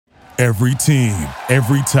Every team,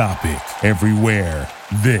 every topic, everywhere.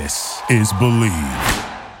 This is Believe.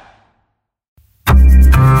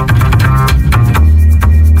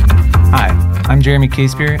 Hi, I'm Jeremy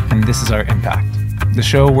Casebeer, and this is Our Impact, the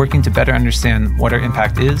show working to better understand what our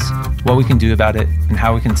impact is, what we can do about it, and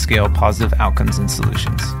how we can scale positive outcomes and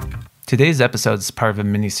solutions. Today's episode is part of a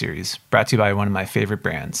mini-series brought to you by one of my favorite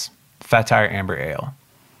brands, Fat Tire Amber Ale.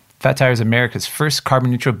 Fat Tire is America's first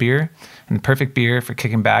carbon-neutral beer and the perfect beer for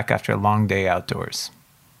kicking back after a long day outdoors.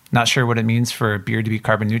 Not sure what it means for a beer to be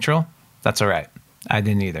carbon-neutral? That's all right. I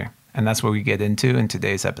didn't either. And that's what we get into in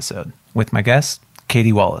today's episode with my guest,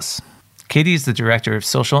 Katie Wallace. Katie is the Director of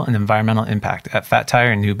Social and Environmental Impact at Fat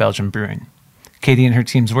Tire and New Belgium Brewing. Katie and her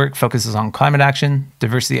team's work focuses on climate action,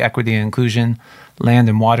 diversity, equity, and inclusion, land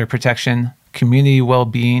and water protection, community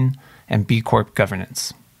well-being, and B Corp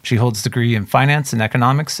governance. She holds a degree in finance and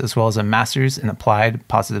economics, as well as a master's in applied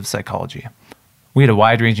positive psychology. We had a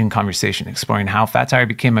wide-ranging conversation exploring how Fat Tire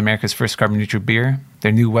became America's first carbon-neutral beer,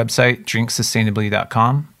 their new website,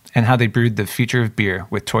 drinksustainably.com, and how they brewed the future of beer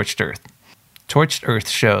with Torched Earth. Torched Earth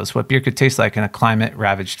shows what beer could taste like in a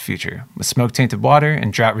climate-ravaged future, with smoke-tainted water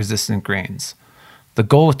and drought-resistant grains. The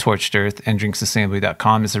goal of Torched Earth and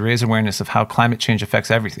drinksustainably.com is to raise awareness of how climate change affects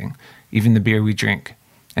everything, even the beer we drink,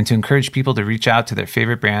 and to encourage people to reach out to their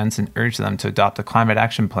favorite brands and urge them to adopt a climate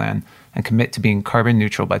action plan and commit to being carbon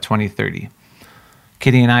neutral by 2030.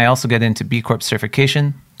 Katie and I also get into B Corp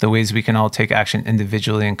certification, the ways we can all take action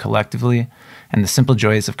individually and collectively, and the simple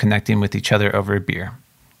joys of connecting with each other over a beer.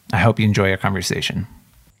 I hope you enjoy our conversation.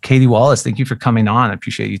 Katie Wallace, thank you for coming on. I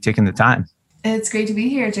appreciate you taking the time. It's great to be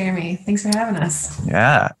here, Jeremy. Thanks for having us.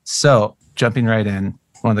 Yeah. So jumping right in,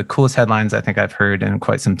 one of the coolest headlines I think I've heard in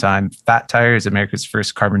quite some time, Fat Tire is America's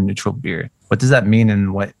first carbon neutral beer. What does that mean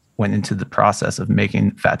and what went into the process of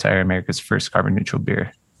making Fat Tire America's first carbon neutral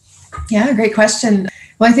beer? Yeah, great question.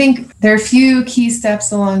 Well, I think there are a few key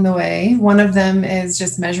steps along the way. One of them is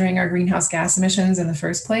just measuring our greenhouse gas emissions in the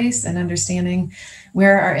first place and understanding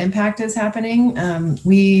where our impact is happening.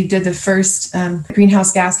 We did the first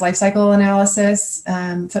greenhouse gas life cycle analysis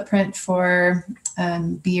footprint for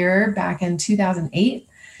beer back in 2008.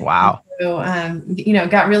 Wow. So,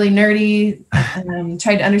 got really nerdy,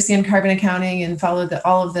 tried to understand carbon accounting and followed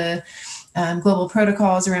all of the global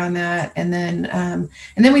protocols around that. And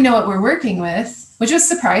then we know what we're working with, which was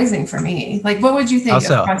surprising for me. Like, what would you think?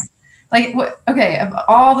 Of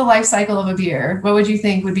all the life cycle of a beer, what would you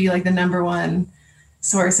think would be like the number one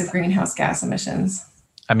source of greenhouse gas emissions?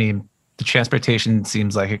 I mean, the transportation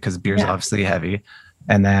seems like it because beer is obviously heavy.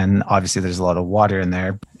 And then obviously there's a lot of water in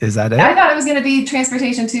there. Is that it? I thought it was going to be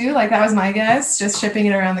transportation too. Like that was my guess, just shipping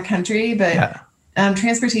it around the country. But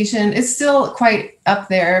transportation is still quite up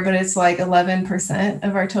there, but it's like 11%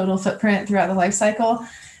 of our total footprint throughout the life cycle.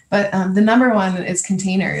 But the number one is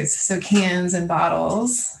containers, so cans and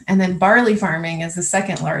bottles. And then barley farming is the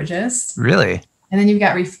second largest. Really? And then you've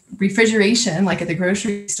got refrigeration, like at the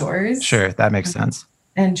grocery stores. Sure, that makes sense.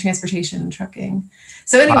 And transportation and trucking.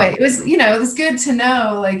 So anyway, it was good to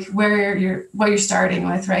know like what you're starting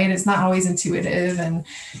with, right? It's not always intuitive.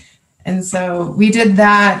 And so we did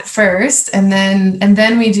that first. And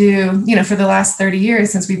then we do, for the last 30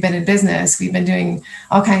 years since we've been in business, we've been doing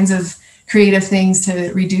all kinds of creative things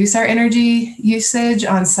to reduce our energy usage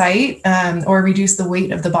on site, or reduce the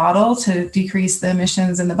weight of the bottle to decrease the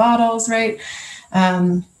emissions in the bottles, right?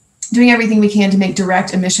 Doing everything we can to make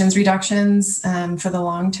direct emissions reductions for the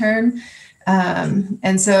long term.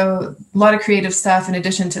 And so a lot of creative stuff in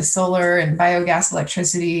addition to solar and biogas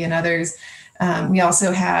electricity and others. We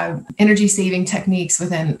also have energy saving techniques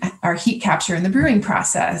within our heat capture in the brewing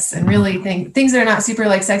process, and really things that are not super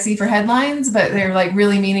like sexy for headlines, but they're like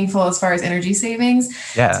really meaningful as far as energy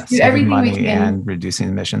savings. Yeah, do everything money we can and reducing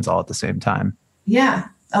emissions all at the same time. Yeah,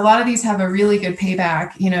 a lot of these have a really good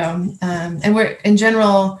payback, and we're in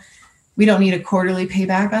general, we don't need a quarterly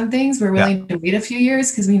payback on things. We're willing to wait a few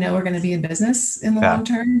years because we know we're going to be in business in the long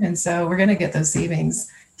term, and so we're going to get those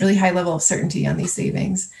savings. Really high level of certainty on these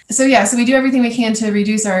savings. So we do everything we can to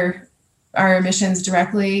reduce our emissions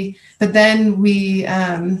directly, but then we,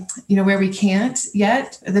 where we can't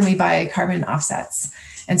yet, then we buy carbon offsets.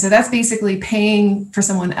 And so that's basically paying for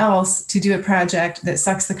someone else to do a project that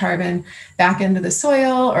sucks the carbon back into the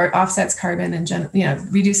soil or offsets carbon and,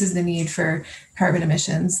 reduces the need for carbon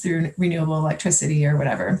emissions through renewable electricity or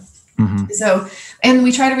whatever. Mm-hmm. So, and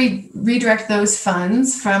we try to redirect those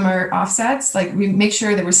funds from our offsets. Like we make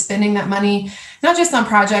sure that we're spending that money, not just on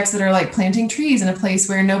projects that are like planting trees in a place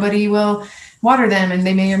where nobody will water them and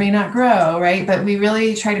they may or may not grow, right? But we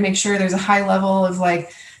really try to make sure there's a high level of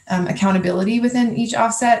like accountability within each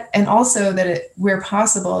offset, and also that where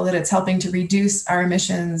possible, that it's helping to reduce our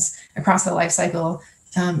emissions across the life cycle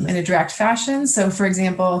in a direct fashion. So for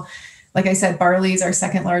example, like I said, barley is our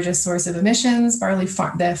second largest source of emissions,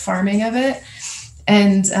 the farming of it.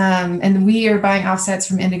 And we are buying offsets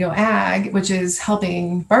from Indigo Ag, which is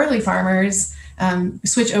helping barley farmers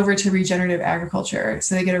switch over to regenerative agriculture.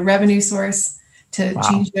 So they get a revenue source to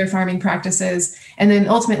change their farming practices. And then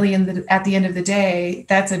ultimately at the end of the day,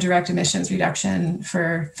 that's a direct emissions reduction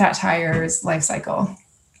for fat tires life cycle.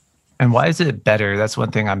 And why is it better? That's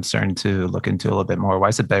one thing I'm starting to look into a little bit more. Why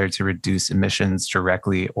is it better to reduce emissions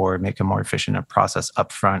directly or make a more efficient process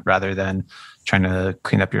upfront rather than trying to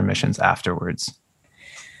clean up your emissions afterwards?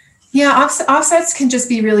 Yeah, offsets can just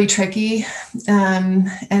be really tricky.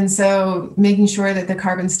 And so making sure that the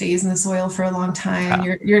carbon stays in the soil for a long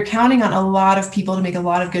time, you're counting on a lot of people to make a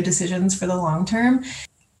lot of good decisions for the long term.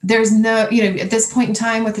 There's no, at this point in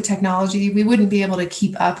time with the technology, we wouldn't be able to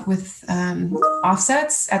keep up with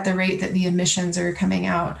offsets at the rate that the emissions are coming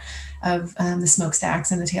out of the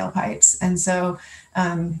smokestacks and the tailpipes. And so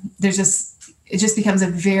it just becomes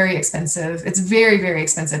it's very, very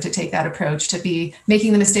expensive to take that approach, to be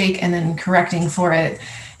making the mistake and then correcting for it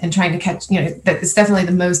and trying to catch, that it's definitely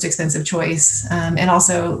the most expensive choice and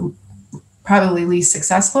also probably least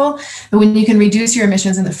successful. But when you can reduce your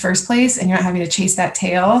emissions in the first place and you're not having to chase that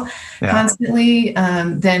tail constantly,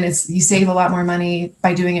 then you save a lot more money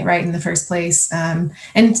by doing it right in the first place. And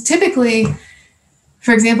typically,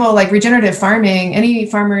 for example, like regenerative farming, any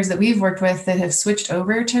farmers that we've worked with that have switched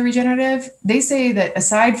over to regenerative, they say that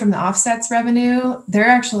aside from the offsets revenue, they're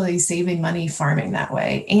actually saving money farming that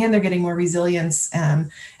way. And they're getting more resilience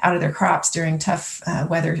out of their crops during tough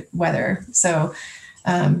weather. So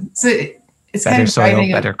it's better kind of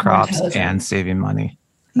soil, better crops, and saving money.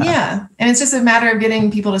 Yeah. And it's just a matter of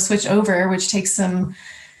getting people to switch over, which takes some,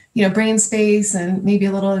 brain space and maybe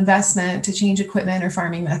a little investment to change equipment or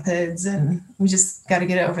farming methods. And we just got to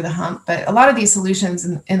get it over the hump. But a lot of these solutions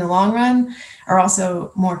in the long run are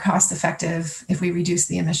also more cost effective if we reduce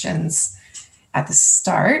the emissions at the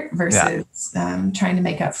start versus trying to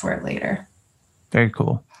make up for it later. Very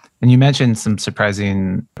cool. And you mentioned some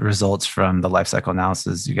surprising results from the life cycle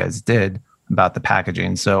analysis you guys did about the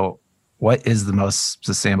packaging. So what is the most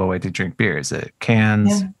sustainable way to drink beer? Is it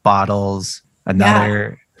cans, bottles,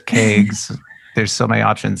 kegs? There's so many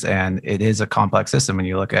options, and it is a complex system when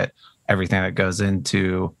you look at everything that goes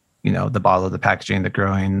into, the bottle, the packaging, the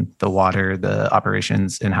growing, the water, the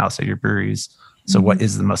operations in-house at your breweries. So what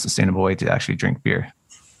is the most sustainable way to actually drink beer?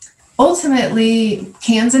 Ultimately,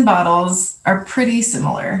 cans and bottles are pretty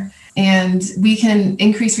similar. And we can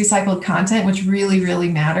increase recycled content, which really, really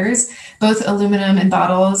matters. Both aluminum and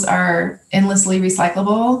bottles are endlessly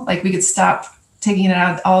recyclable. Like we could stop taking it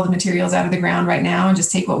out, all the materials out of the ground right now and just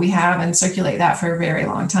take what we have and circulate that for a very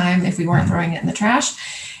long time if we weren't throwing it in the trash.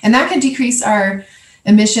 And that can decrease our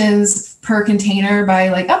emissions per container by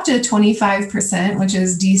like up to 25%, which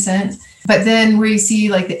is decent. But then where you see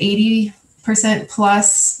like the 80%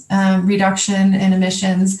 plus reduction in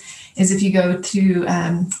emissions is if you go to,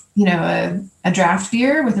 a draft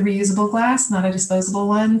beer with a reusable glass, not a disposable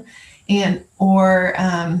one, or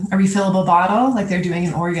a refillable bottle, like they're doing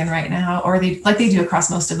in Oregon right now, or they do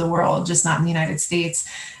across most of the world, just not in the United States.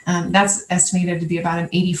 That's estimated to be about an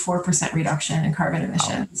 84% reduction in carbon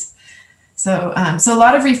emissions. So a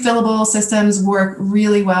lot of refillable systems work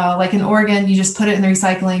really well. Like in Oregon, you just put it in the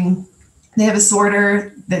recycling. They have a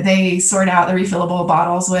sorter that they sort out the refillable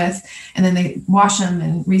bottles with, and then they wash them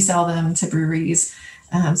and resell them to breweries.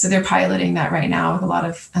 So they're piloting that right now with a lot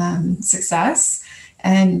of success.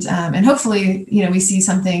 And hopefully, we see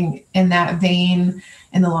something in that vein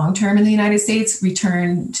in the long term in the United States,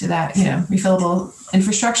 return to that, refillable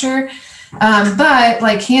infrastructure. But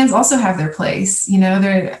like cans also have their place,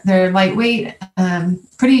 they're lightweight,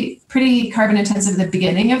 pretty carbon intensive at the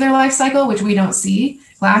beginning of their life cycle, which we don't see.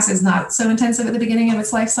 Glass is not so intensive at the beginning of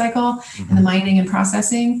its life cycle and the mining and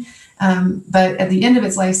processing. But at the end of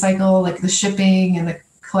its life cycle, like the shipping and the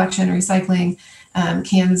collection and recycling,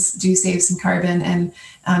 cans do save some carbon. And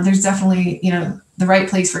there's definitely, the right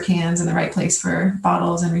place for cans and the right place for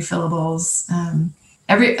bottles and refillables.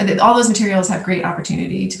 All those materials have great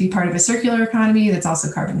opportunity to be part of a circular economy that's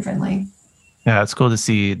also carbon friendly. Yeah, it's cool to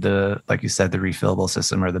see like you said, the refillable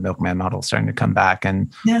system or the milkman model starting to come back,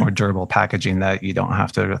 and more durable packaging that you don't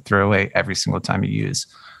have to throw away every single time you use.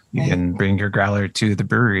 You can bring your growler to the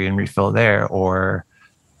brewery and refill there, or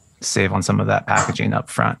save on some of that packaging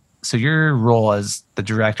up front. So your role as the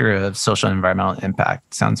director of social and environmental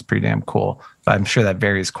impact sounds pretty damn cool, but I'm sure that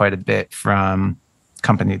varies quite a bit from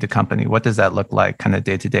company to company? What does that look like kind of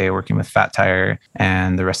day to day working with Fat Tire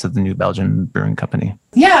and the rest of the New Belgium Brewing Company?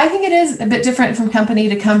 Yeah, I think it is a bit different from company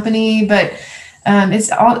to company, but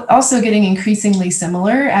it's also getting increasingly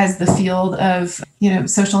similar as the field of,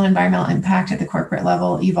 social and environmental impact at the corporate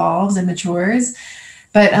level evolves and matures.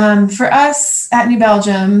 But for us at New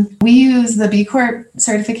Belgium, we use the B Corp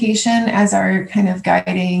certification as our kind of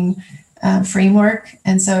guiding framework.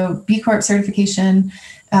 And so B Corp certification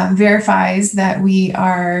verifies that we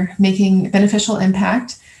are making beneficial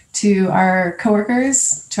impact to our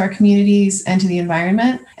coworkers, to our communities, and to the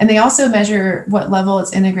environment. And they also measure what level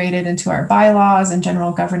it's integrated into our bylaws and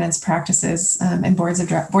general governance practices and board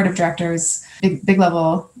of directors, big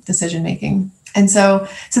level decision making. And so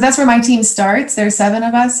that's where my team starts. There's 7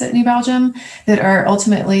 of us at New Belgium that are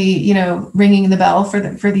ultimately, ringing the bell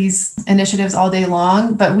for these initiatives all day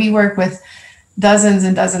long. But we work with dozens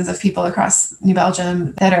and dozens of people across New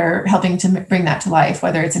Belgium that are helping to bring that to life,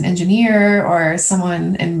 whether it's an engineer or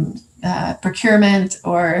someone in procurement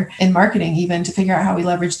or in marketing, even to figure out how we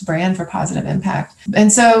leverage the brand for positive impact.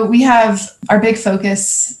 And so we have our big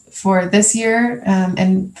focus for this year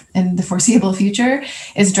and the foreseeable future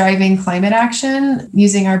is driving climate action,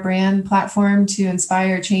 using our brand platform to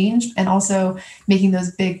inspire change, and also making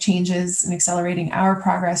those big changes and accelerating our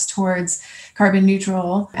progress towards carbon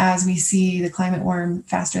neutral as we see the climate warm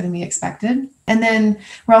faster than we expected. And then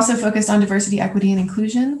we're also focused on diversity, equity, and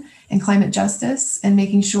inclusion and climate justice, and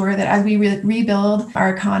making sure that as we rebuild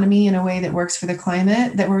our economy in a way that works for the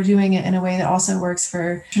climate, that we're doing it in a way that also works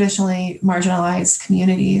for traditionally marginalized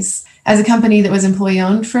communities. As a company that was employee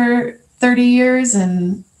owned for 30 years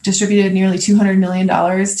and distributed nearly $200 million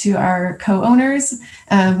to our co-owners,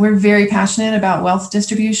 we're very passionate about wealth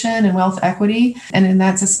distribution and wealth equity. And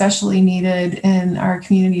that's especially needed in our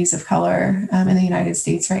communities of color in the United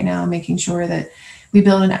States right now, making sure that we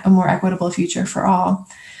build a more equitable future for all.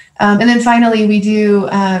 And then finally, we do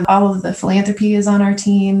all of the philanthropy is on our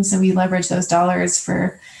team. So we leverage those dollars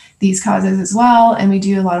for these causes as well. And we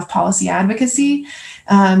do a lot of policy advocacy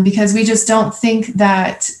because we just don't think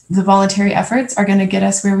that the voluntary efforts are going to get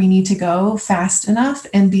us where we need to go fast enough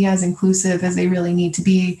and be as inclusive as they really need to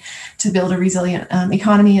be to build a resilient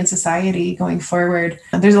economy and society going forward.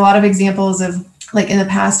 There's a lot of examples of like in the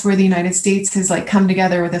past where the United States has like come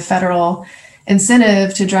together with a federal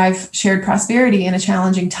incentive to drive shared prosperity in a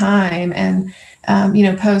challenging time. And,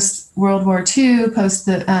 post World War II, post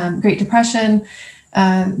the Great Depression,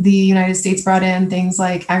 the United States brought in things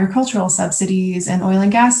like agricultural subsidies and oil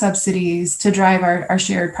and gas subsidies to drive our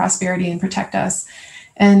shared prosperity and protect us.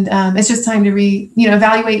 And it's just time to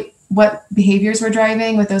evaluate what behaviors we're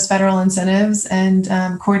driving with those federal incentives and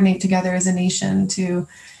coordinate together as a nation to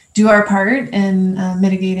do our part in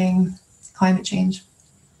mitigating climate change.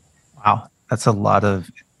 Wow. That's a lot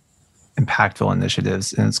of impactful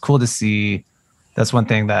initiatives. And it's cool to see. That's one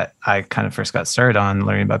thing that I kind of first got started on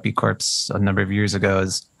learning about B Corps a number of years ago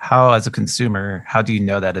is how, as a consumer, how do you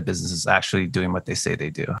know that a business is actually doing what they say they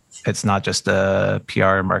do? It's not just a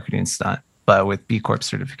PR marketing stunt, but with B Corp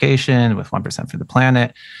certification, with 1% for the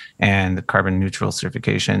planet, and the carbon neutral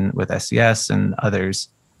certification with SES and others,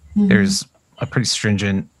 there's a pretty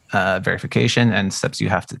stringent verification and steps you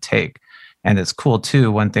have to take. And it's cool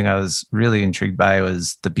too. One thing I was really intrigued by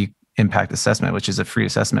was the B Impact Assessment, which is a free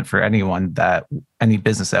assessment for any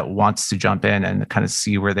business that wants to jump in and kind of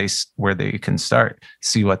see where they can start,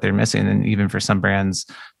 see what they're missing. And even for some brands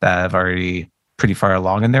that have already pretty far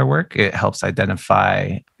along in their work, it helps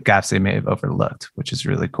identify gaps they may have overlooked, which is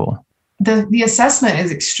really cool. The assessment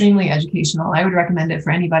is extremely educational. I would recommend it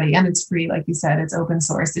for anybody, and it's free. Like you said, it's open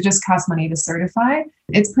source. It just costs money to certify.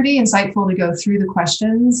 It's pretty insightful to go through the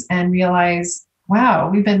questions and realize,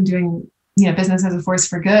 wow, we've been doing, business as a force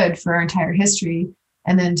for good for our entire history.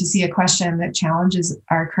 And then to see a question that challenges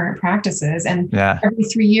our current practices. And every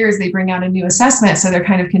 3 years they bring out a new assessment. So they're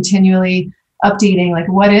kind of continually updating, like,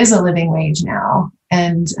 what is a living wage now?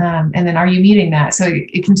 And then are you meeting that? So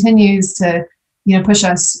it continues to push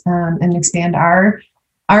us and expand our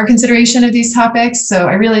consideration of these topics. So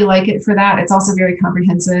I really like it for that. It's also very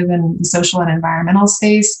comprehensive in the social and environmental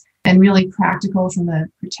space and really practical from the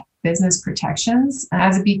business protections.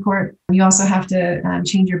 As a B Corp, you also have to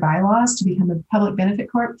change your bylaws to become a public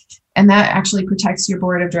benefit corp. And that actually protects your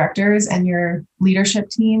board of directors and your leadership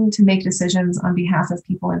team to make decisions on behalf of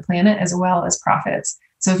people and planet as well as profits.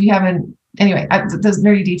 So if you haven't, anyway, those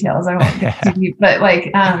nerdy details, I won't get too deep, but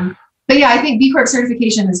But yeah, I think B Corp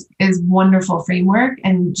certification is wonderful framework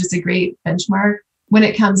and just a great benchmark. When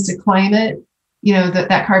it comes to climate,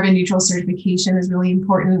 that carbon neutral certification is really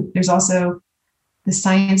important. There's also the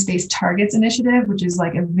Science Based Targets Initiative, which is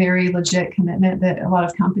like a very legit commitment that a lot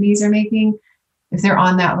of companies are making. if they're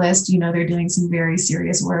on that list, they're doing some very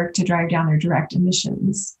serious work to drive down their direct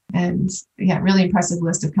emissions. And yeah, really impressive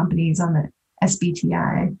list of companies on the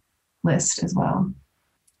SBTI list as well.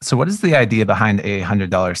 So what is the idea behind a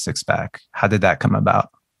 $100 six-pack? How did that come about?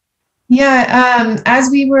 Yeah, as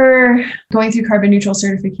we were going through carbon neutral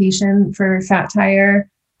certification for Fat Tire,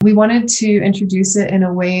 we wanted to introduce it in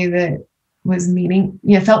a way that was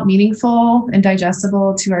felt meaningful and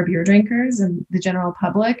digestible to our beer drinkers and the general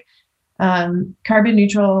public. Carbon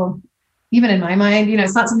neutral, even in my mind,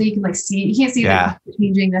 it's not something you can see. You can't see the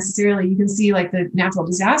changing necessarily. You can see the natural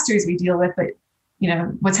disasters we deal with, but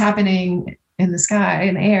what's happening in the sky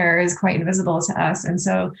and air is quite invisible to us. And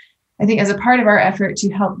so I think as a part of our effort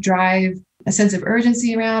to help drive a sense of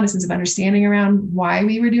urgency around, a sense of understanding around why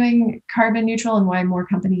we were doing carbon neutral and why more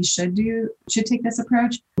companies should take this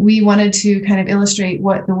approach, we wanted to kind of illustrate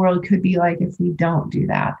what the world could be like if we don't do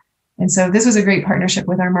that. And so this was a great partnership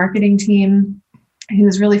with our marketing team, who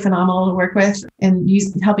was really phenomenal to work with, and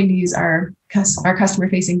helping to use our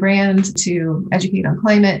customer-facing brand to educate on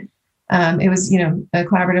climate. It was, a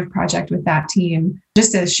collaborative project with that team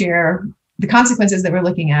just to share the consequences that we're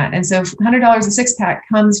looking at. And so $100 a six-pack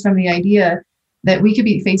comes from the idea that we could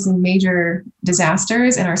be facing major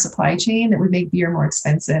disasters in our supply chain that would make beer more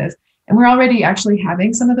expensive. And we're already actually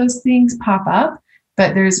having some of those things pop up,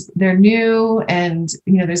 but they're new, and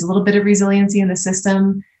there's a little bit of resiliency in the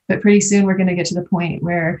system. But pretty soon we're going to get to the point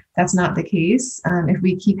where that's not the case if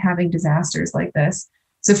we keep having disasters like this.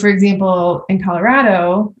 So, for example, in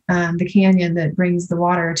Colorado, the canyon that brings the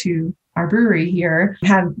water to our brewery here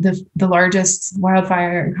had the largest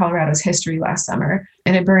wildfire in Colorado's history last summer,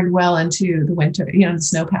 and it burned well into the winter, the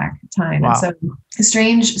snowpack time. Wow. And so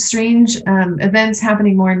strange events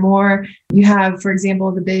happening more and more. You have, for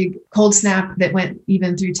example, the big cold snap that went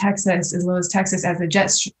even through Texas, as low as Texas, as the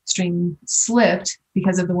jet stream slipped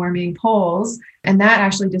because of the warming poles. And that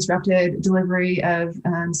actually disrupted delivery of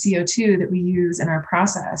CO2 that we use in our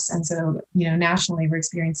process. And so, nationally, we're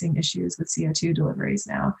experiencing issues with CO2 deliveries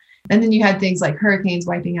now. And then you had things like hurricanes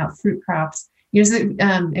wiping out fruit crops,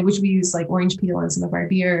 in which we use like orange peel in some of our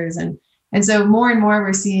beers. And so more and more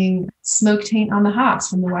we're seeing smoke taint on the hops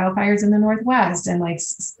from the wildfires in the Northwest,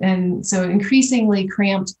 and so increasingly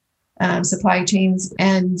cramped supply chains.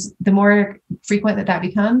 And the more frequent that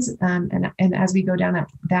becomes, and as we go down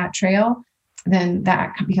that trail, then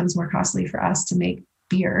that becomes more costly for us to make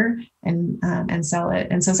beer and sell it.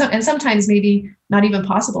 And sometimes maybe not even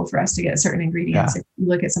possible for us to get certain ingredients if you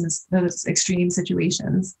look at some of those extreme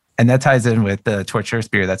situations. And that ties in with the Torched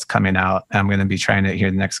Earth beer that's coming out. I'm going to be trying it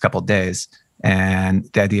here the next couple of days. And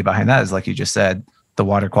the idea behind that is, like you just said, the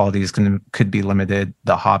water quality could be limited.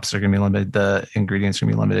 The hops are going to be limited. The ingredients are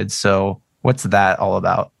going to be limited. So what's that all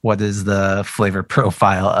about? What is the flavor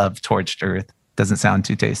profile of Torched Earth? Doesn't sound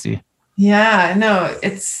too tasty. Yeah, no,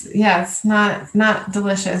 it's not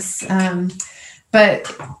delicious.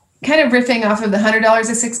 But kind of riffing off of the $100 a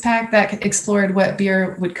six pack that explored what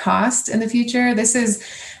beer would cost in the future. This is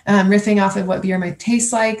riffing off of what beer might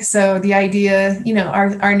taste like. So the idea,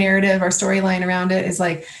 our narrative, our storyline around it is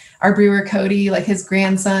like our brewer Cody, like his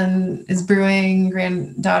granddaughter is brewing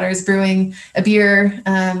a beer,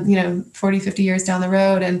 40, 50 years down the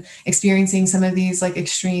road, and experiencing some of these like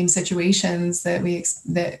extreme situations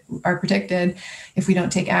that are predicted if we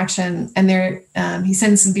don't take action. And he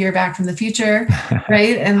sends some beer back from the future,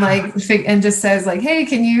 right? And just says like, hey,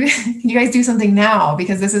 can you guys do something now?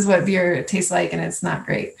 Because this is what beer tastes like, and it's not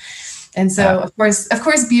great. And so of course,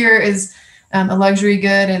 beer is a luxury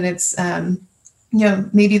good, and it's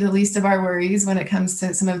maybe the least of our worries when it comes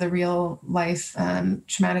to some of the real life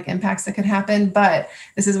traumatic impacts that could happen. But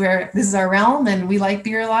this is our realm, and we like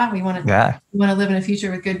beer a lot. We want to live in a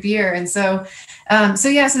future with good beer. And so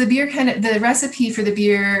the beer the recipe for the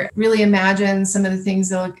beer really imagines some of the things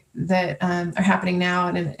that are happening now,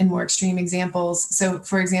 and in more extreme examples. So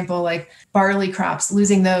for example, like barley crops,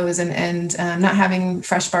 losing those and not having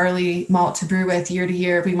fresh barley malt to brew with year to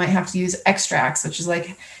year, we might have to use extracts, which is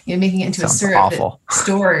like, making it into a syrup awful. That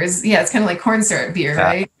stores. Yeah, it's kind of like corn syrup beer,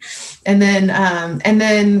 right? And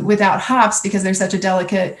then without hops, because they're such a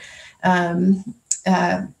delicate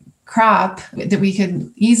crop that we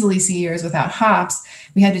could easily see years without hops,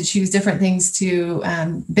 we had to choose different things to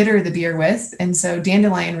bitter the beer with. And so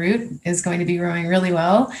dandelion root is going to be growing really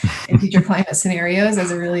well in future climate scenarios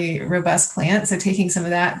as a really robust plant. So taking some of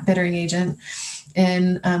that bittering agent.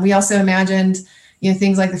 And we also imagined,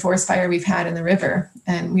 things like the forest fire we've had in the river,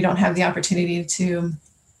 and we don't have the opportunity to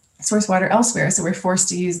source water elsewhere. So we're forced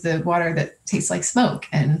to use the water that tastes like smoke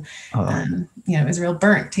and, is real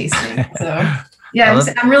burnt tasting. So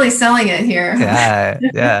I'm really selling it here.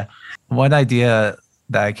 Yeah. One idea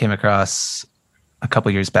that I came across a couple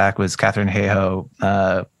of years back was Katharine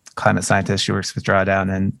Hayhoe, climate scientist. She works with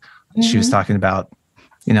Drawdown, and she was talking about,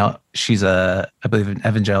 she's I believe an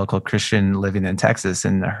evangelical Christian living in Texas.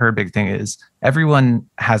 And her big thing is everyone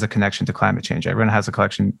has a connection to climate change. Everyone has a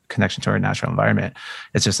connection to our natural environment.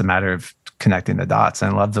 It's just a matter of connecting the dots.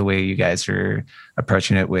 And I love the way you guys are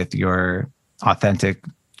approaching it with your authentic,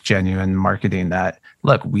 genuine marketing that,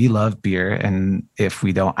 look, we love beer. And if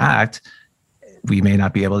we don't act, we may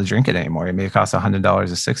not be able to drink it anymore. It may cost $100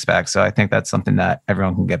 a six pack. So I think that's something that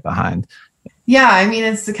everyone can get behind. Yeah, I mean,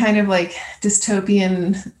 it's the kind of like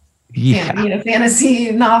dystopian,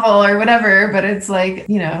 fantasy novel or whatever, but it's like,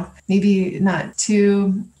 maybe not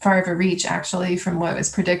too far of a reach actually from what was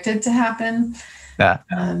predicted to happen. Yeah.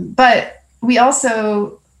 But we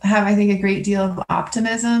also have, I think, a great deal of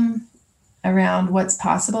optimism around what's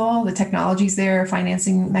possible. The technology's there,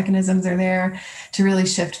 financing mechanisms are there to really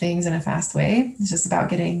shift things in a fast way. It's just about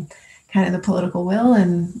getting kind of the political will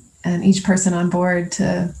and each person on board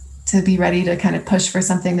to be ready to kind of push for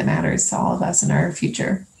something that matters to all of us in our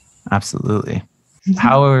future. Absolutely.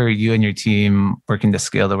 How are you and your team working to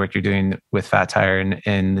scale the work you're doing with Fat Tire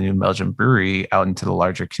in the New Belgium brewery out into the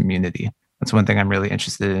larger community? That's one thing I'm really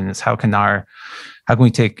interested in, is how can we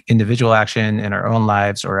take individual action in our own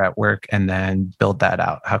lives or at work and then build that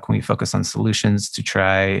out? How can we focus on solutions to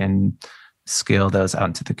try and scale those out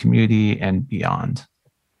into the community and beyond?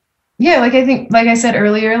 Yeah, I think, like I said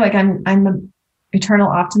earlier, I'm an eternal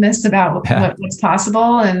optimist about what's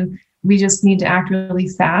possible, and we just need to act really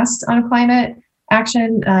fast on climate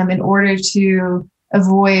action in order to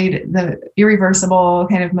avoid the irreversible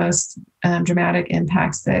kind of most dramatic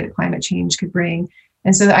impacts that climate change could bring.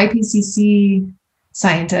 And so the IPCC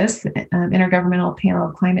scientists, Intergovernmental Panel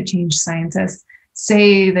of Climate Change Scientists,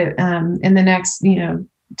 say that in the next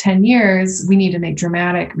 10 years, we need to make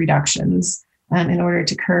dramatic reductions in order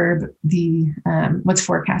to curb the what's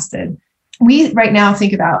forecasted. We right now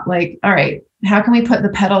think about all right, how can we put the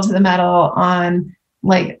pedal to the metal on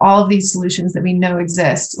all of these solutions that we know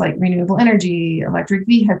exist, like renewable energy, electric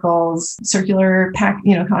vehicles, circular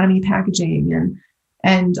economy packaging,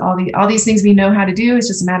 and all these things we know how to do. It's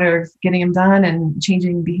just a matter of getting them done and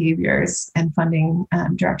changing behaviors and funding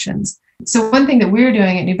directions. So one thing that we're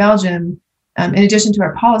doing at New Belgium, in addition to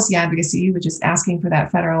our policy advocacy, which is asking for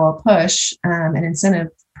that federal push and incentive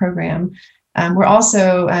program, we're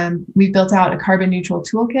also, we've built out a carbon neutral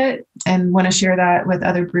toolkit and want to share that with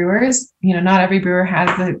other brewers. Not every brewer has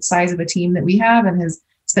the size of a team that we have and has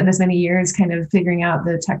spent this many years kind of figuring out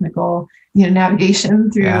the technical,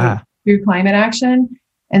 navigation through climate action.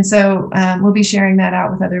 And so we'll be sharing that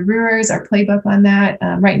out with other brewers, our playbook on that.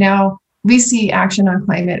 Right now, we see action on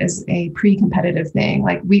climate as a pre-competitive thing.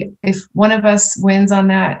 If one of us wins on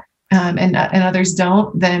that and others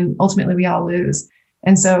don't, then ultimately we all lose.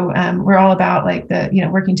 And so we're all about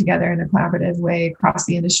working together in a collaborative way across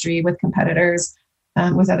the industry with competitors,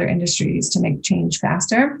 with other industries to make change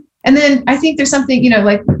faster. And then I think there's something,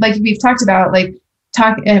 like we've talked about,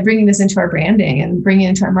 bringing this into our branding and bringing it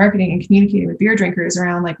into our marketing and communicating with beer drinkers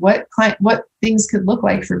around what things could look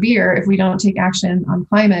like for beer if we don't take action on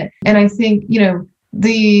climate. And I think,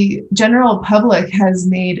 the general public has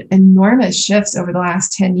made enormous shifts over the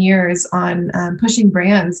last 10 years on pushing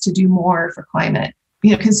brands to do more for climate.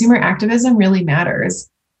 Consumer activism really matters.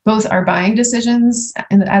 Both our buying decisions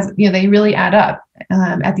and they really add up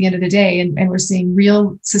at the end of the day. And we're seeing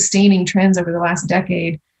real sustaining trends over the last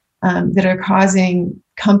decade that are causing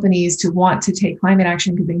companies to want to take climate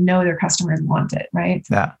action because they know their customers want it, right?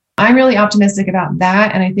 Yeah. I'm really optimistic about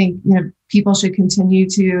that. And I think, people should continue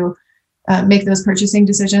to make those purchasing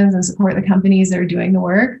decisions and support the companies that are doing the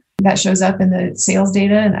work. That shows up in the sales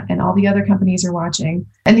data and all the other companies are watching.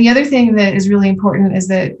 And the other thing that is really important is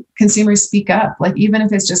that consumers speak up, even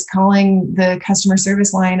if it's just calling the customer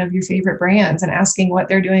service line of your favorite brands and asking what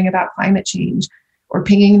they're doing about climate change or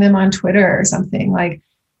pinging them on Twitter or something.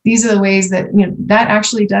 These are the ways that, that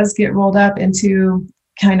actually does get rolled up into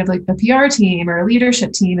kind of a PR team or a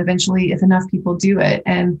leadership team eventually if enough people do it.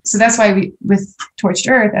 And so that's why we, with Torched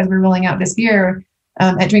Earth, as we're rolling out this beer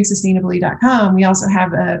at drinksustainably.com, we also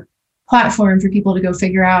have a platform for people to go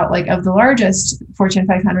figure out, of the largest Fortune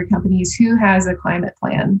 500 companies, who has a climate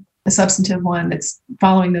plan, a substantive one that's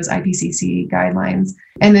following those IPCC guidelines.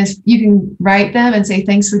 And if you can write them and say,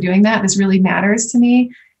 thanks for doing that, this really matters to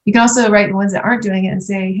me. You can also write the ones that aren't doing it and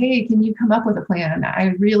say, hey, can you come up with a plan?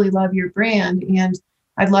 I really love your brand and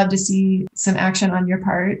I'd love to see some action on your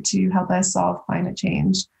part to help us solve climate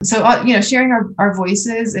change. So, sharing our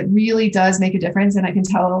voices, it really does make a difference. And I can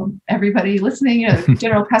tell everybody listening,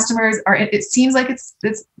 general customers it seems like it's,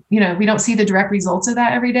 we don't see the direct results of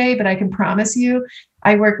that every day, but I can promise you,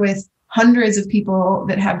 I work with hundreds of people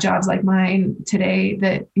that have jobs like mine today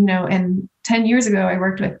that, and 10 years ago, I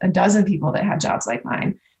worked with a dozen people that had jobs like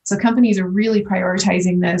mine. So companies are really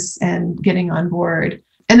prioritizing this and getting on board.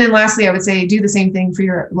 And then lastly, I would say do the same thing for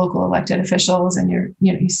your local elected officials and your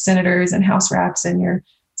senators and House reps and your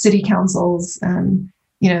city councils.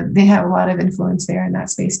 They have a lot of influence there in that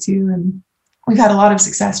space too. And we've had a lot of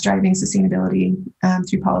success driving sustainability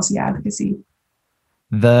through policy advocacy.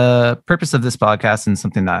 The purpose of this podcast, and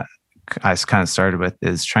something that I kind of started with,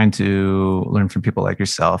 is trying to learn from people like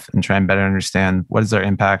yourself and try and better understand what is our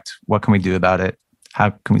impact, what can we do about it, how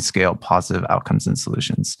can we scale positive outcomes and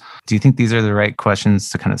solutions. Do you think these are the right questions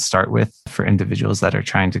to kind of start with for individuals that are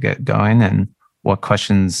trying to get going? And what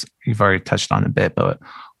questions, you've already touched on a bit, but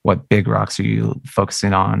what big rocks are you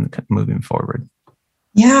focusing on moving forward?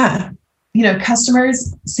 Yeah.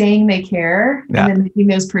 Customers saying they care and then making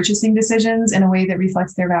those purchasing decisions in a way that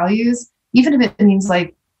reflects their values, even if it means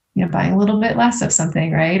like, buying a little bit less of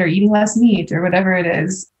something, right? Or eating less meat or whatever it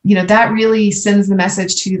is, that really sends the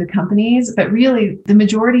message to the companies. But really, the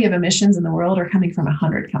majority of emissions in the world are coming from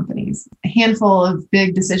 100 companies, a handful of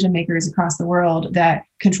big decision makers across the world that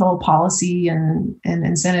control policy and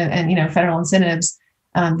incentive and, federal incentives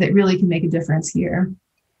that really can make a difference here.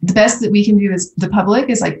 The best that we can do as the public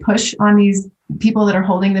is like push on these people that are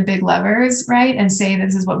holding the big levers, right? And say,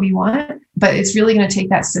 this is what we want. But it's really going to take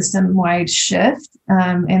that system-wide shift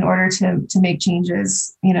in order to make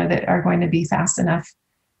changes, that are going to be fast enough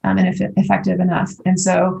and effective enough. And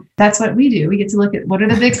so that's what we do. We get to look at what are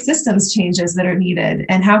the big systems changes that are needed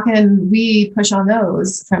and how can we push on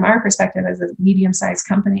those from our perspective as a medium-sized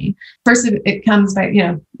company. First, it comes by,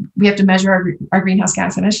 we have to measure our greenhouse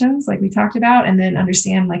gas emissions like we talked about, and then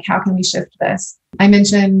understand like how can we shift this. I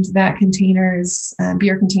mentioned that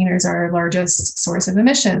beer containers are our largest source of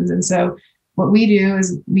emissions. And so what we do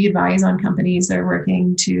is we advise on companies that are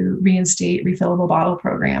working to reinstate refillable bottle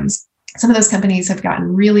programs. Some of those companies have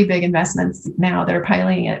gotten really big investments now that are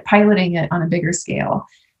piloting it on a bigger scale.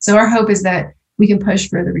 So our hope is that we can push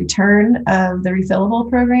for the return of the refillable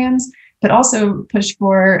programs, but also push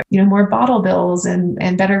for, more bottle bills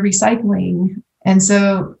and better recycling. And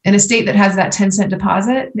so in a state that has that 10-cent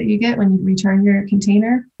deposit that you get when you return your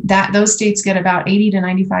container, those states get about 80 to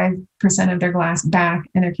 95% of their glass back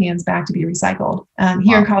and their cans back to be recycled.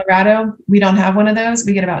 Here in Colorado, we don't have one of those.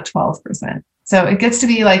 We get about 12%. So it gets to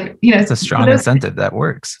be like, it's a strong incentive that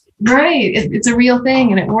works. Right. It's a real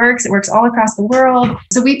thing and it works. It works all across the world.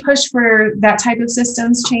 So we push for that type of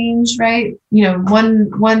systems change, right?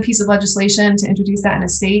 One piece of legislation to introduce that in a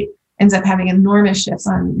state ends up having enormous shifts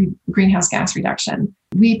on greenhouse gas reduction.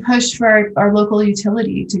 We pushed for our local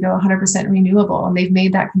utility to go 100% renewable, and they've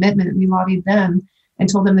made that commitment. We lobbied them and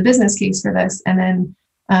told them the business case for this. And then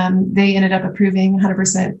they ended up approving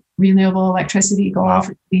 100% renewable electricity goal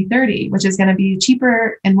for 2030, which is going to be a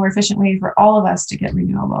cheaper and more efficient way for all of us to get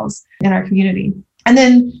renewables in our community. And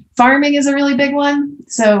then farming is a really big one.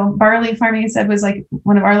 So barley farming, I said, was like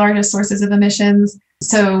one of our largest sources of emissions.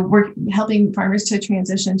 So we're helping farmers to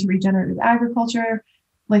transition to regenerative agriculture.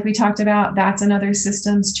 Like we talked about, that's another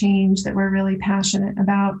systems change that we're really passionate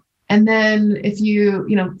about. And then if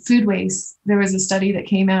food waste, there was a study that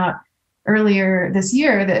came out earlier this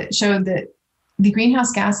year that showed that the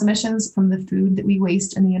greenhouse gas emissions from the food that we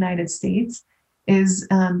waste in the United States is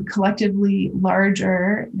collectively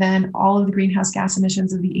larger than all of the greenhouse gas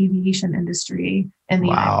emissions of the aviation industry in the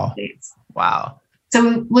United States. Wow.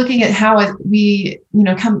 So looking at how we,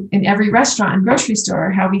 come in every restaurant and grocery store,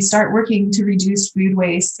 how we start working to reduce food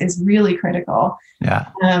waste is really critical. Yeah.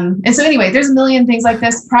 And so anyway, there's a million things like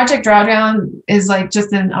this. Project Drawdown is like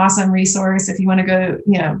just an awesome resource. If you want to go,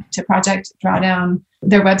 to Project Drawdown,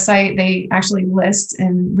 their website, they actually list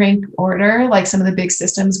in rank order, like some of the big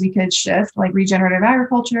systems we could shift, like regenerative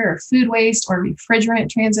agriculture or food waste or refrigerant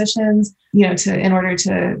transitions, in order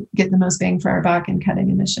to get the most bang for our buck and cutting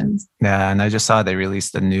emissions. Yeah. And I just saw they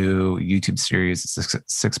released a new YouTube series, it's a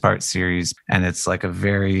 6-part series, and it's like a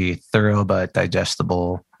very thorough but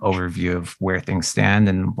digestible overview of where things stand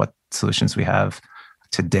and what solutions we have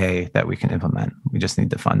today that we can implement. We just need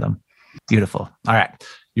to fund them. Beautiful. All right.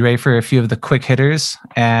 You ready for a few of the quick hitters?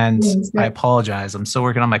 And I apologize. I'm still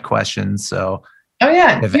working on my questions. So you're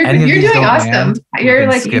doing awesome. You're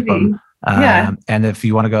like easy. Them. And if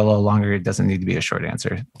you want to go a little longer, it doesn't need to be a short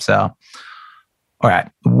answer. So, all right.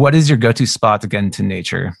 What is your go-to spot to get into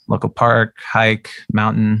nature? Local park, hike,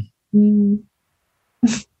 mountain?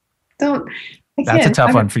 That's a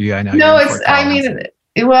tough one for you. I know. No,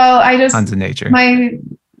 I just tons of nature.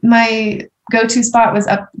 My go-to spot was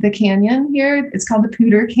up the canyon here. It's called the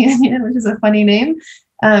Poudre Canyon, which is a funny name,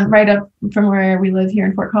 right up from where we live here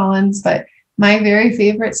in Fort Collins. But My very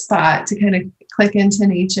favorite spot to kind of click into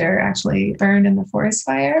nature actually burned in the forest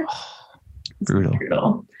fire.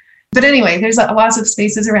 Brutal. But anyway, there's lots of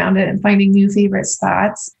spaces around it, and finding new favorite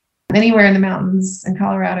spots. Anywhere in the mountains in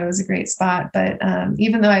Colorado is a great spot. But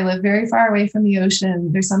even though I live very far away from the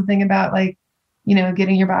ocean, there's something about like,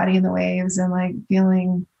 getting your body in the waves and like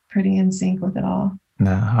feeling pretty in sync with it all.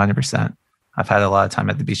 No, 100%. I've had a lot of time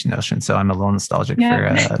at the beach and ocean, so I'm a little nostalgic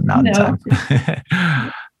for mountain time.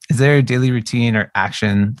 Is there a daily routine or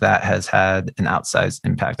action that has had an outsized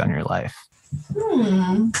impact on your life?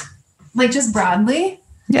 Like just broadly?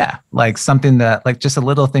 Yeah, like something that, like just a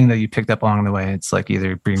little thing that you picked up along the way. It's like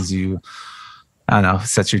either brings you, I don't know,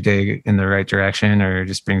 sets your day in the right direction, or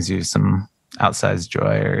just brings you some outsized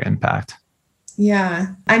joy or impact. Yeah.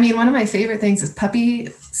 I mean, one of my favorite things is puppy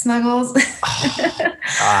snuggles. Oh,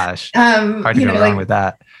 gosh. Hard to go wrong with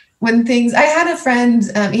that. When I had a friend,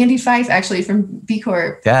 Andy Fife, actually from B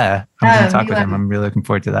Corp. Yeah. I'm going to talk with him. I'm really looking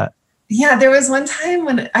forward to that. Yeah. There was one time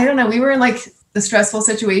when, I don't know, we were in like the stressful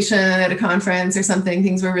situation at a conference or something.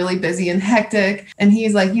 Things were really busy and hectic. And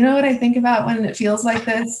he's like, you know what I think about when it feels like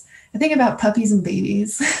this? I think about puppies and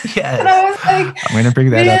babies. Yes. And I was like, I'm going to bring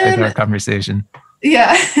that up in our conversation.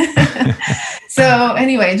 Yeah. So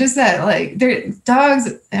anyway, just that, like, their dogs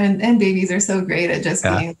and babies are so great at just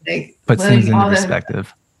being like, puts things into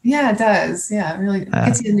perspective. Yeah, it does. Yeah, it really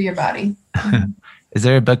gets you into your body. Is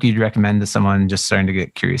there a book you'd recommend to someone just starting to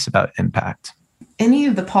get curious about impact? Any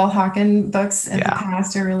of the Paul Hawken books in the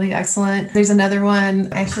past are really excellent. There's another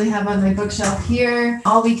one I actually have on my bookshelf here,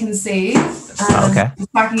 All We Can Save.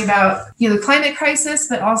 Talking about the climate crisis,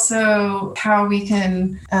 but also how we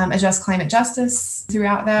can adjust climate justice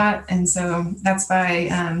throughout that. And so that's by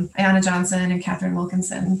Ayanna Johnson and Catherine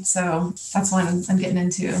Wilkinson. So that's one I'm getting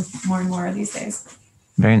into more and more these days.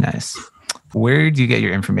 Very nice. Where do you get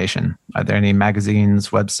your information? Are there any magazines,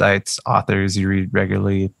 websites, authors you read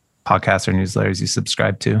regularly, podcasts or newsletters you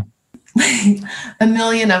subscribe to? A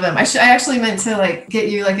million of them. I actually meant to like get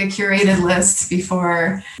you like a curated list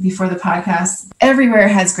before the podcast. Everywhere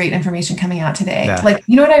has great information coming out today. Yeah. Like,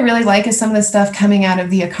 what I really like is some of the stuff coming out of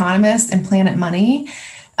The Economist and Planet Money,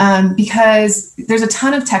 because there's a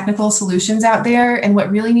ton of technical solutions out there. And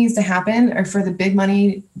what really needs to happen are for the big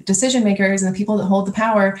money decision makers and the people that hold the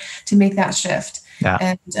power to make that shift.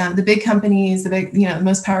 Yeah. And the big companies, the big, the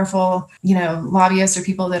most powerful, lobbyists or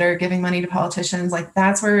people that are giving money to politicians, like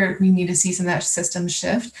that's where we need to see some of that system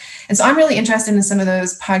shift. And so I'm really interested in some of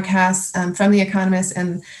those podcasts from The Economist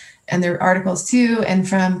and their articles too, and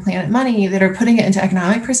from Planet Money that are putting it into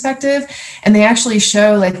economic perspective. And they actually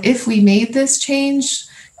show like if we made this change,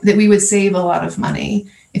 that we would save a lot of money.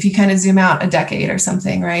 If you kind of zoom out a decade or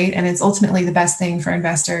something, right? And it's ultimately the best thing for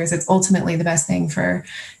investors. It's ultimately the best thing for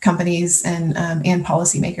companies and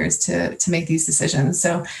policymakers to make these decisions.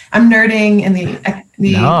 So I'm nerding in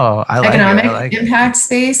the economic impact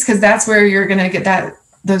space, because that's where you're going to get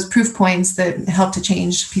those proof points that help to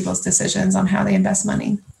change people's decisions on how they invest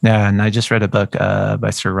money. Yeah, and I just read a book by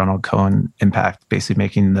Sir Ronald Cohen, Impact, basically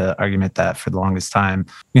making the argument that for the longest time,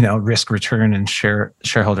 risk return and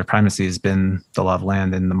shareholder primacy has been the law of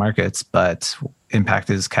land in the markets, but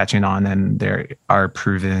impact is catching on, and there are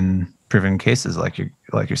proven cases like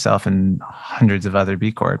yourself and hundreds of other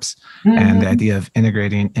B Corps. Mm-hmm. And the idea of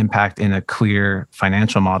integrating impact in a clear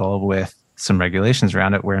financial model with some regulations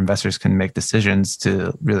around it where investors can make decisions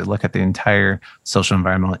to really look at the entire social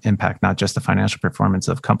environmental impact, not just the financial performance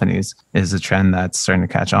of companies, is a trend that's starting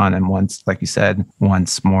to catch on. And once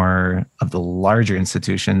more of the larger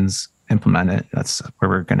institutions implement it, that's where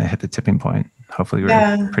we're going to hit the tipping point. Hopefully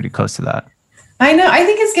we're pretty close to that. I know. I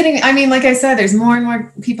think it's like I said, there's more and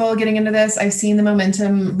more people getting into this. I've seen the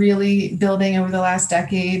momentum really building over the last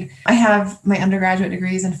decade. I have my undergraduate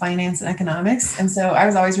degrees in finance and economics. And so I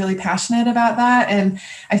was always really passionate about that. And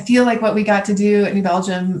I feel like what we got to do at New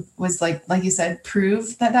Belgium was like you said,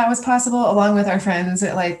 prove that was possible, along with our friends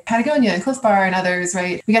at like Patagonia and Cliff Bar and others,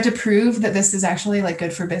 right? We got to prove that this is actually like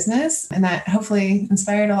good for business, and that hopefully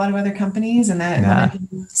inspired a lot of other companies, and that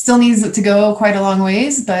still needs to go quite a long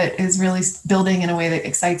ways, but is really building in a way that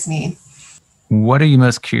excites me. What are you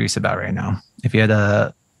most curious about right now? If you had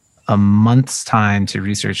a month's time to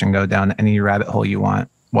research and go down any rabbit hole you want,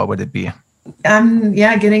 what would it be?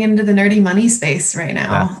 Getting into the nerdy money space right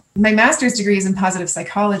now. Yeah. My master's degree is in positive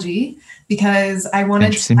psychology because I wanted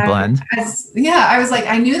interesting blend. I was like,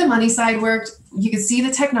 I knew the money side worked. You could see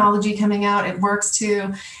the technology coming out. It works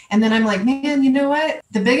too. And then I'm like, man, you know what?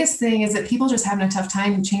 The biggest thing is that people just having a tough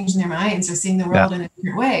time changing their minds or seeing the world in a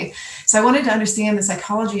different way. So I wanted to understand the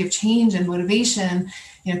psychology of change and motivation,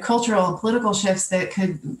 cultural and political shifts that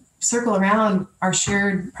could circle around our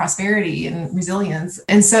shared prosperity and resilience.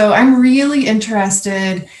 And so I'm really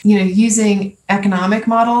interested, using economic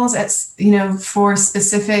models for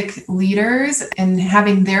specific leaders and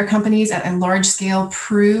having their companies at a large scale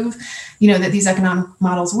prove, that these economic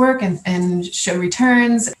models work and show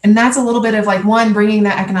returns. And that's a little bit of like, one, bringing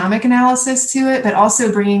that economic analysis to it, but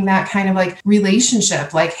also bringing that kind of like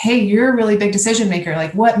relationship, like, hey, you're a really big decision maker.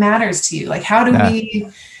 Like, what matters to you? Like, how do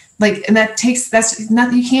we and that's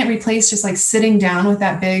nothing. You can't replace just like sitting down with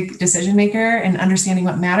that big decision maker and understanding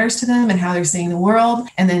what matters to them and how they're seeing the world,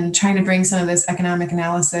 and then trying to bring some of this economic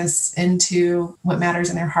analysis into what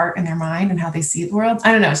matters in their heart and their mind and how they see the world.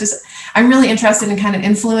 I don't know. It's just, I'm really interested in kind of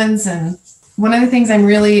influence. And one of the things I'm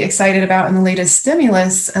really excited about in the latest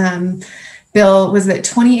stimulus bill was that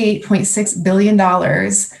 $28.6 billion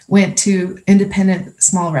went to independent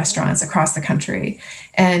small restaurants across the country.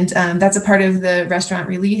 And that's a part of the Restaurant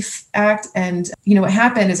Relief Act. And, what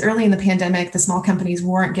happened is early in the pandemic, the small companies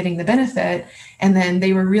weren't getting the benefit. And then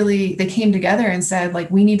they came together and said,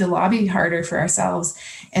 like, we need to lobby harder for ourselves.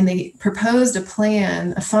 And they proposed a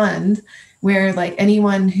fund where like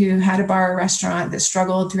anyone who had a bar or restaurant that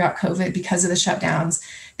struggled throughout COVID because of the shutdowns,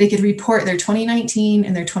 they could report their 2019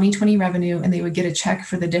 and their 2020 revenue, and they would get a check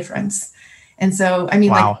for the difference. And so,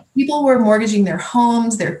 like, people were mortgaging their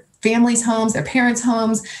homes, their families' homes, their parents'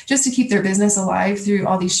 homes, just to keep their business alive through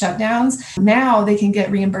all these shutdowns. Now they can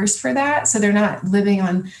get reimbursed for that. So they're not living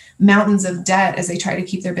on mountains of debt as they try to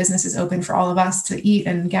keep their businesses open for all of us to eat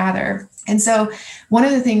and gather. And so one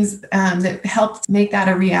of the things that helped make that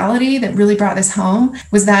a reality, that really brought this home,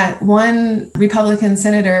 was that one Republican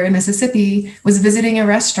senator in Mississippi was visiting a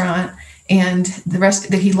restaurant, and the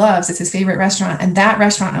rest that he loves, it's his favorite restaurant. And that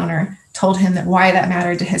restaurant owner told him that why that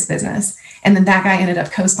mattered to his business. And then that guy ended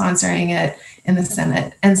up co-sponsoring it in the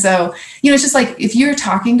Senate. And so, it's just like, if you're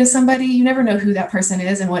talking to somebody, you never know who that person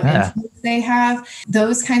is and what influence they have.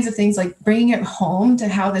 Those kinds of things, like bringing it home to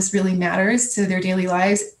how this really matters to their daily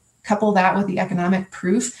lives, couple that with the economic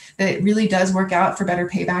proof that it really does work out for better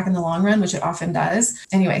payback in the long run, which it often does.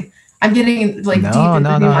 Anyway, I'm getting like deep into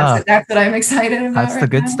the nuance. That's what I'm excited about. That's the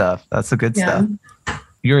good stuff. That's the good stuff.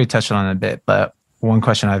 You already touched on it a bit, but one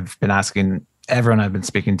question I've been asking everyone I've been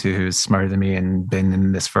speaking to who's smarter than me and been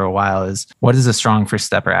in this for a while is, what is a strong first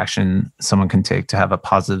step or action someone can take to have a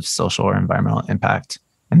positive social or environmental impact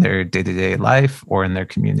in their day-to-day life or in their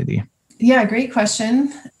community? Yeah, great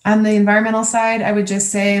question. On the environmental side, I would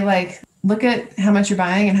just say, like, look at how much you're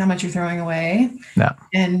buying and how much you're throwing away. Yeah.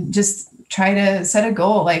 And just try to set a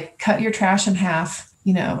goal, like cut your trash in half,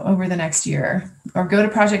 over the next year, or go to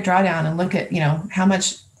Project Drawdown and look at, how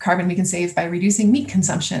much carbon we can save by reducing meat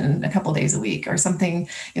consumption a couple days a week or something.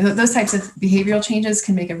 Those types of behavioral changes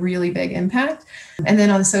can make a really big impact. And then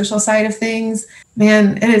on the social side of things,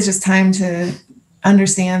 man, it is just time to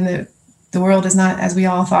understand that the world is not as we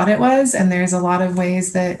all thought it was. And there's a lot of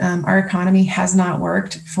ways that our economy has not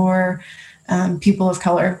worked for people of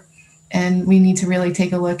color. And we need to really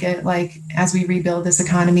take a look at, like, as we rebuild this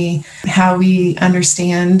economy, how we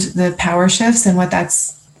understand the power shifts and what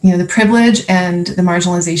that's, the privilege and the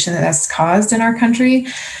marginalization that that's caused in our country.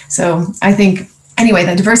 So I think, anyway,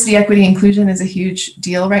 the diversity, equity, inclusion is a huge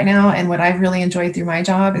deal right now. And what I've really enjoyed through my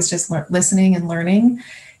job is just listening and learning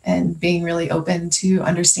and being really open to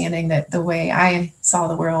understanding that the way I saw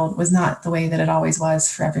the world was not the way that it always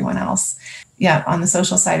was for everyone else. Yeah, on the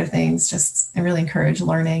social side of things, I really encourage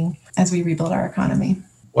learning as we rebuild our economy.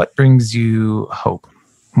 What brings you hope?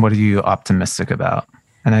 What are you optimistic about?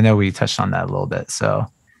 And I know we touched on that a little bit, so.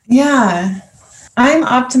 Yeah, I'm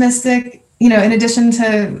optimistic. In addition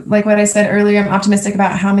to, like what I said earlier, I'm optimistic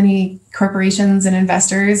about how many corporations and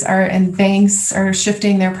investors and banks are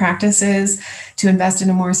shifting their practices to invest in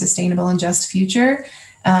a more sustainable and just future.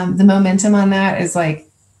 The momentum on that is, like,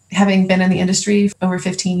 having been in the industry for over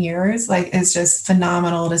 15 years, it's just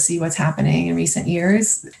phenomenal to see what's happening in recent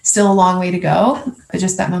years. Still a long way to go, but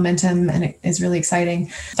just that momentum, and it is really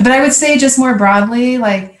exciting. But I would say, just more broadly,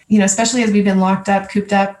 especially as we've been locked up,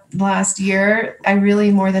 cooped up the last year, I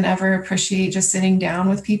really more than ever appreciate just sitting down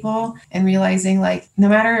with people and realizing, no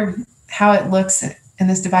matter how it looks in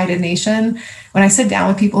this divided nation, when I sit down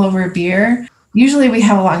with people over a beer, usually we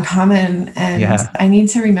have a lot in common. And I need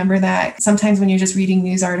to remember that. Sometimes when you're just reading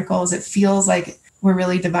news articles, it feels like we're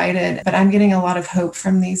really divided, but I'm getting a lot of hope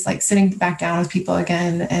from these, sitting back down with people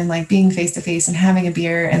again and being face to face and having a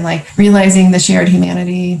beer and realizing the shared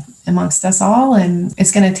humanity amongst us all. And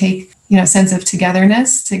it's going to take, a sense of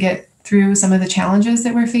togetherness to get through some of the challenges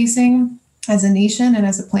that we're facing as a nation and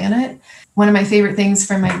as a planet. One of my favorite things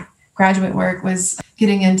from my graduate work was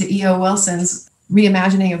getting into E.O. Wilson's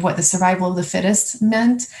reimagining of what the survival of the fittest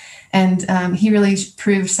meant. And he really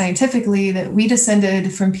proved scientifically that we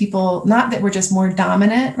descended from people, not that we're just more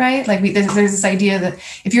dominant, right? Like there's this idea that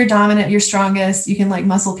if you're dominant, you're strongest, you can like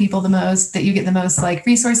muscle people the most, that you get the most like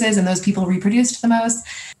resources and those people reproduced the most.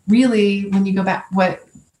 Really, when you go back, what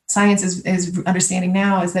science is understanding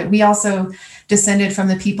now is that we also descended from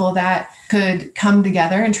the people that could come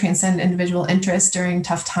together and transcend individual interests during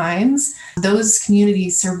tough times. Those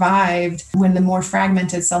communities survived when the more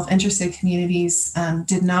fragmented, self-interested communities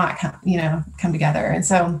did not come together. And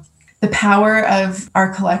so the power of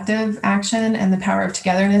our collective action and the power of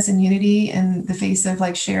togetherness and unity in the face of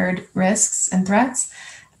like shared risks and threats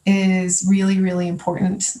is really, really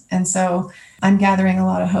important. And so I'm gathering a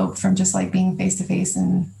lot of hope from just like being face to face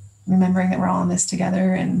and remembering that we're all in this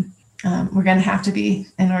together, and we're going to have to be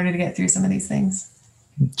in order to get through some of these things.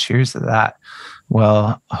 Cheers to that.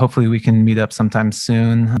 Well, hopefully we can meet up sometime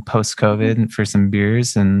soon post-COVID for some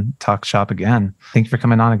beers and talk shop again. Thank you for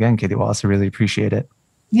coming on again, Katie Wallace. I really appreciate it.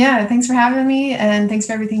 Yeah, thanks for having me, and thanks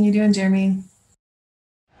for everything you're doing, Jeremy.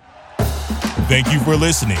 Thank you for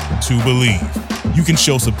listening to Believe. You can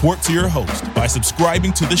show support to your host by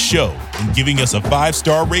subscribing to the show and giving us a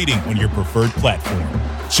 5-star rating on your preferred platform.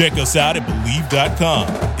 Check us out at Believe.com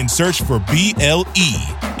and search for BLEAV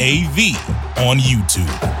on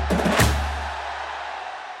YouTube.